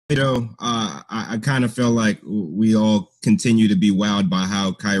I kind of feel like we all continue to be wowed by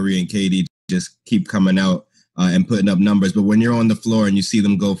how Kyrie and KD just keep coming out and putting up numbers. But when you're on the floor and you see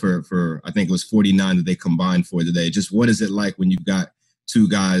them go for I think it was 49 that they combined for today, just what is it like when you've got two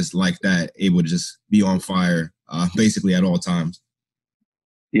guys like that able to just be on fire basically at all times?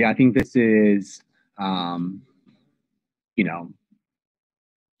 Yeah, I think this is, been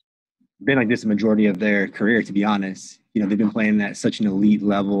like this the majority of their career, to be honest. They've been playing at such an elite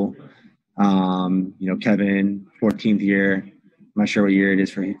level. Kevin, 14th year. I'm not sure what year it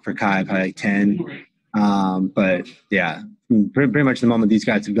is for Kai, probably like 10. But yeah, pretty much the moment these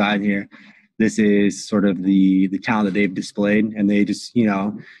guys have gotten here, this is sort of the talent that they've displayed, and they just,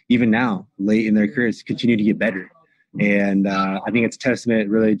 even now, late in their careers, continue to get better. And I think it's a testament,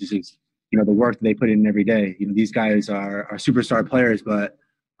 really, just the work that they put in every day. These guys are superstar players, but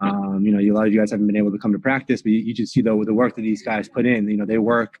a lot of you guys haven't been able to come to practice, but you just see the work that these guys put in. They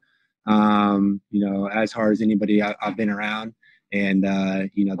work, as hard as anybody I've been around, and they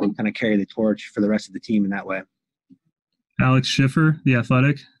kind of carry the torch for the rest of the team in that way. Alex Schiffer, The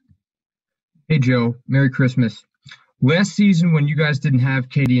Athletic. Hey, Joe. Merry Christmas. Last season, when you guys didn't have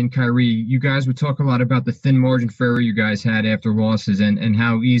KD and Kyrie, you guys would talk a lot about the thin margin for error you guys had after losses and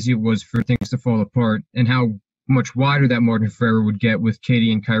how easy it was for things to fall apart and how much wider that margin for error would get with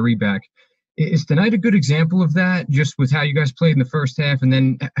KD and Kyrie back. Is tonight a good example of that, just with how you guys played in the first half and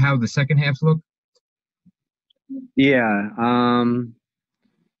then how the second half looked? Yeah.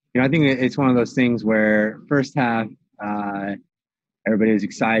 I think it's one of those things where first half, everybody was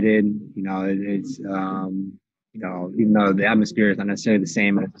excited. It's even though the atmosphere is not necessarily the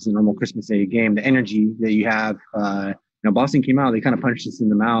same as a normal Christmas Day game, the energy that you have, Boston came out, they kind of punched us in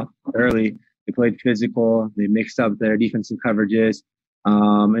the mouth early. They played physical. They mixed up their defensive coverages.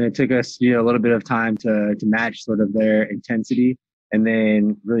 And it took us a little bit of time to match sort of their intensity and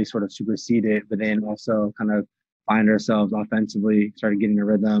then really sort of supersede it, but then also kind of find ourselves offensively, started getting a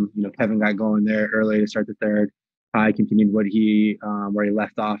rhythm. Kevin got going there early to start the third. Kai continued where he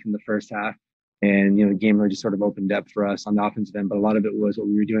left off in the first half. And, the game really just sort of opened up for us on the offensive end. But a lot of it was what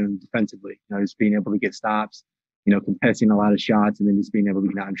we were doing defensively, just being able to get stops, contesting a lot of shots, and then just being able to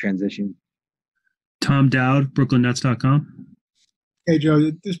get out in transition. Tom Dowd, BrooklynNets.com. Hey,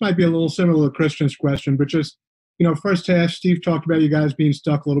 Joe, this might be a little similar to Christian's question, but just, first half, Steve talked about you guys being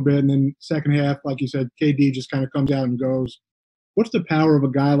stuck a little bit, and then second half, like you said, KD just kind of comes out and goes. What's the power of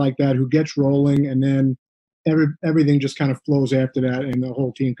a guy like that who gets rolling and then everything just kind of flows after that and the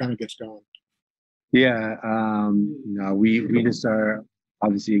whole team kind of gets going? Yeah, we just are,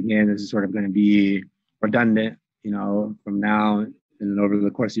 obviously, again, this is sort of going to be redundant, from now and over the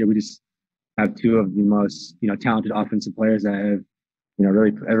course of the year. We just have two of the most, talented offensive players that have,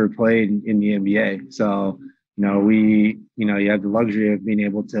 really ever played in the NBA. So, you have the luxury of being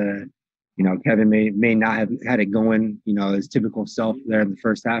able to, Kevin may not have had it going, his typical self there in the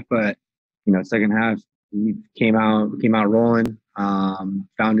first half, but, second half, he came out rolling,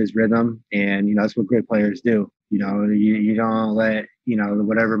 found his rhythm, and, that's what great players do. You don't let,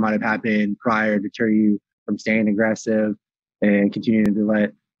 whatever might have happened prior deter you from staying aggressive and continuing to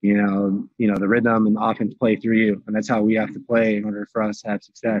let, the rhythm and the offense play through you. And that's how we have to play in order for us to have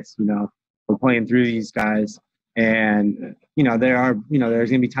success. We're playing through these guys. And, there's going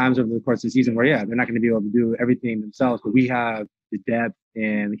to be times over the course of the season where, they're not going to be able to do everything themselves, but we have the depth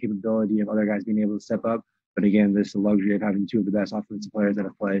and the capability of other guys being able to step up. But again, there's the luxury of having two of the best offensive players that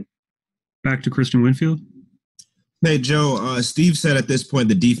have played. Back to Christian Winfield. Hey, Joe, Steve said at this point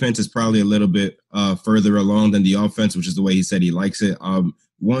the defense is probably a little bit further along than the offense, which is the way he said he likes it.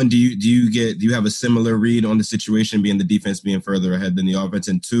 One, do you have a similar read on the situation, being the defense being further ahead than the offense?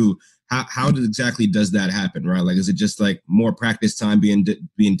 And two, how exactly does that happen, right? Like, is it just like more practice time being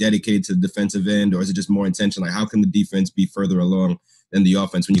dedicated to the defensive end, or is it just more intentional? Like, how can the defense be further along than the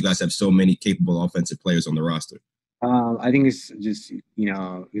offense when you guys have so many capable offensive players on the roster? I think it's just,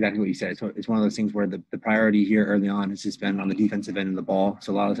 exactly what you said. So it's one of those things where the priority here early on has just been on the defensive end of the ball.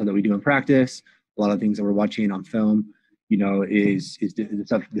 So a lot of stuff that we do in practice, a lot of things that we're watching on film, is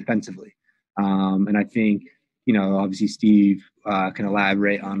stuff defensively. And I think, obviously Steve can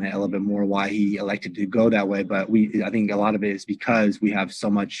elaborate on it a little bit more why he elected to go that way. But I think a lot of it is because we have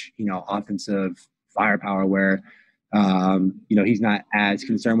so much, offensive firepower where, he's not as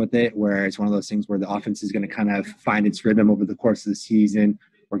concerned with it, where it's one of those things where the offense is going to kind of find its rhythm over the course of the season,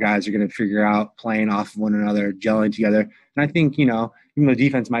 where guys are going to figure out playing off of one another, gelling together. And I think, even though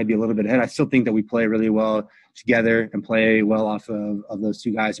defense might be a little bit ahead, I still think that we play really well together and play well off of those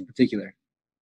two guys in particular.